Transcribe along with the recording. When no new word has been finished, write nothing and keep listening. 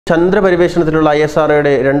ചന്ദ്രപരിവേഷണത്തിലുള്ള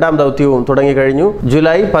ISROയുടെ രണ്ടാം ദൗത്യവും തുടങ്ങിക്കഴിഞ്ഞു.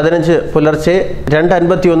 ജൂലൈ 15 പുലർച്ചെ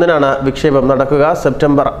 2:51 വിക്ഷേപം നടക്കുക.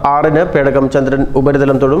 സെപ്റ്റംബർ 6 പേടകം ചന്ദ്രൻ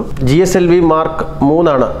ഉപരിതലം തൊടും. GSLV Mark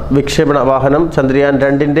 3 വിക്ഷേപണ വാഹനം. ചന്ദ്രയാൻ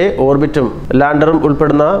 2ന്റെ ഓർബിറ്റും ലാൻഡറും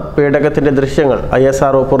ഉൾപ്പെടുന്ന പേടകത്തിന്റെ ദൃശ്യങ്ങൾ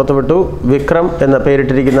ISRO പുറത്തുവിട്ടു. വിക്രം എന്ന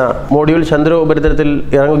പേരിട്ടിരിക്കുന്ന മോഡ്യൂൾ ചന്ദ്ര ഉപരിതലത്തിൽ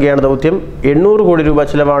ഇറങ്ങുകയാണ് ദൗത്യം. 800 കോടി രൂപ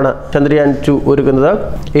ചിലവാണ് ചന്ദ്രയാൻ 2 ഒരുക്കുന്നത്.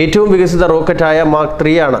 ഏറ്റവും വികസിത റോക്കറ്റായ Mark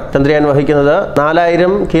 3 ആണ് ചന്ദ്രയാൻ വഹിക്കുന്നത്.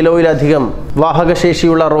 4000 കിലോയിലധികം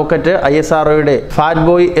വാഹകശേഷിയുള്ള റോക്കറ്റ് ISROയുടെ ഫാറ്റ്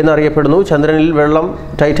ബോയ് എന്നറിയപ്പെടുന്നു. ചന്ദ്രനിൽ വെള്ളം,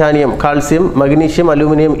 ടൈറ്റാനിയം, കാൽസ്യം, മഗ്നീഷ്യം,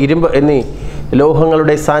 അലൂമിനിയം, ഇരുമ്പ് എന്നീ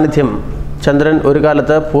ലോഹങ്ങളുടെ സാന്നിധ്യം ചന്ദ്രൻ ഒരു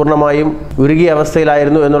കാലത്ത് പൂർണ്ണമായും ഉരുകിയ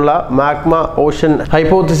അവസ്ഥയിലായിരുന്നു എന്നുള്ള മാഗ്മ ഓഷൻ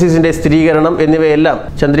ഹൈപ്പോത്തസിസിന്റെ സ്ഥിരീകരണം എന്നിവയെല്ലാം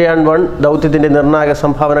ചന്ദ്രയാൻ 1 ദൗത്യത്തിന്റെ നിർണായക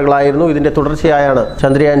സംഭാവനകളായിരുന്നു. ഇതിന്റെ തുടർച്ചയായാണ്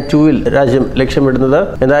ചന്ദ്രയാൻ 2-ൽ രാജ്യം ലക്ഷ്യമിടുന്നത്.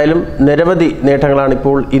 എന്തായാലും നിരവധി നേട്ടങ്ങളാണ്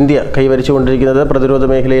ഇപ്പോൾ ഇന്ത്യ കൈവരിച്ചുകൊണ്ടിരിക്കുന്നത്. പ്രതിരോധ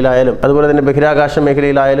മേഖലയിലായാലും അതുപോലെ തന്നെ ബഹിരാകാശ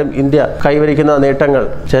മേഖലയിലായാലും ഇന്ത്യ കൈവരിക്കുന്ന നേട്ടങ്ങൾ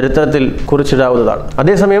ചരിത്രത്തിൽ കുറിച്ചിടാവുന്നതാണ്.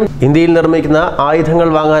 അതേസമയം ഇന്ത്യയിൽ നിർമ്മിക്കുന്ന ആയുധങ്ങൾ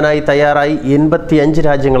വാങ്ങാനായി തയ്യാറായി 85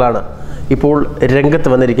 രാജ്യങ്ങളാണ് ഇപ്പോൾ രംഗത്ത്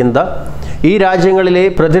വന്നിരിക്കുന്നത്. ഈ രാജ്യങ്ങളിലെ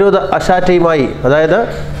പ്രതിരോധ അശാറ്റയുമായി, അതായത്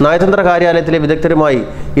നയതന്ത്ര കാര്യാലയത്തിലെ വിദഗ്ധരുമായി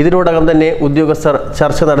ഇതിനോടകം തന്നെ ഉദ്യോഗസ്ഥർ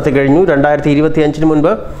ചർച്ച നടത്തി കഴിഞ്ഞു. 2025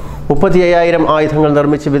 മുൻപ് 35,000 ആയുധങ്ങൾ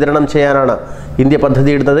നിർമ്മിച്ച് വിതരണം ചെയ്യാനാണ് ഇന്ത്യ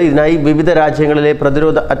പദ്ധതിയിടുന്നത്. ഇതിനായി വിവിധ രാജ്യങ്ങളിലെ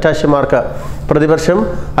പ്രതിരോധ അറ്റാഷമാർക്ക് പ്രതിവർഷം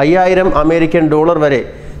 $5,000 വരെ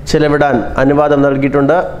ചെലവിടാൻ അനുവാദം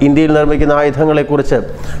നൽകിയിട്ടുണ്ട്. ഇന്ത്യയിൽ നിർമ്മിക്കുന്ന ആയുധങ്ങളെക്കുറിച്ച്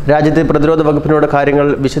രാജ്യത്തെ പ്രതിരോധ വകുപ്പിനോട് കാര്യങ്ങൾ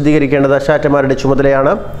വിശദീകരിക്കേണ്ടത് അശാറ്റമാരുടെ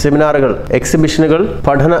ചുമതലയാണ്. സെമിനാറുകൾ, എക്സിബിഷനുകൾ,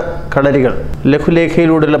 പഠന കളരികൾ,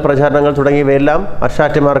 ലഘുലേഖയിലൂടെയുള്ള പ്രചാരണങ്ങൾ തുടങ്ങിയവയെല്ലാം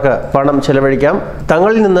അശാറ്റമാർക്ക് പണം ചെലവഴിക്കാം.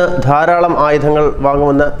 തങ്ങളിൽ നിന്ന് ധാരാളം ആയുധങ്ങൾ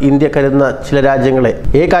വാങ്ങുമെന്ന് ഇന്ത്യ കരുതുന്ന ചില രാജ്യങ്ങളെ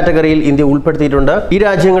A കാറ്റഗറിയിൽ ഇന്ത്യ ഉൾപ്പെടുത്തിയിട്ടുണ്ട്. ഈ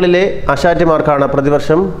രാജ്യങ്ങളിലെ അശാറ്റമാർക്കാണ്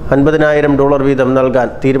പ്രതിവർഷം $50,000 വീതം നൽകാൻ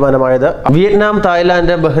തീരുമാനമായത്. Vietnam,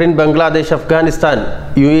 Thailand, Bahrain, Bangladesh, Afghanistan,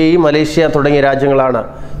 UAE, Malaysia തുടങ്ങിയ രാജ്യങ്ങളാണ്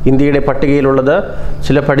ഇന്ത്യയുടെ പട്ടികയിലുള്ളത്.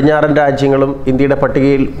 ചില പടിഞ്ഞാറൻ രാജ്യങ്ങളും ഇന്ത്യയുടെ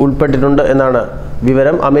പട്ടികയിൽ ഉൾപ്പെട്ടിട്ടുണ്ട് എന്നാണ്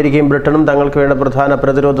വിവരം. അമേരിക്കയും ബ്രിട്ടനും തങ്ങൾക്ക് വേണ്ട പ്രധാന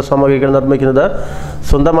പ്രതിരോധ സാമഗ്രികൾ നിർമ്മിക്കുന്നത്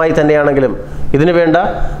സ്വന്തമായി തന്നെയാണെങ്കിലും ഇതിനു വേണ്ട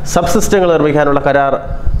സബ്സിസ്റ്റങ്ങൾ നിർമ്മിക്കാനുള്ള കരാർ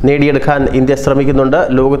നേടിയെടുക്കാൻ ഇന്ത്യ ശ്രമിക്കുന്നുണ്ട്.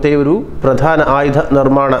 ലോകത്തെ ഒരു പ്രധാന ആയുധ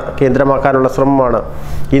നിർമ്മാണ കേന്ദ്രമാക്കാനുള്ള ശ്രമമാണ്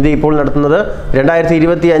ഇന്ത്യ ഇപ്പോൾ നടത്തുന്നത്.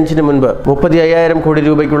 2025 മുൻപ് 35,000 കോടി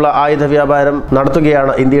രൂപയ്ക്കുള്ള ആയുധ വ്യാപാരം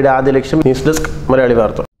നടത്തുകയാണ് ഇന്ത്യയുടെ ആദ്യ ലക്ഷ്യം. ന്യൂസ് ഡെസ്ക് മലയാളി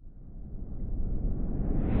വാർത്ത.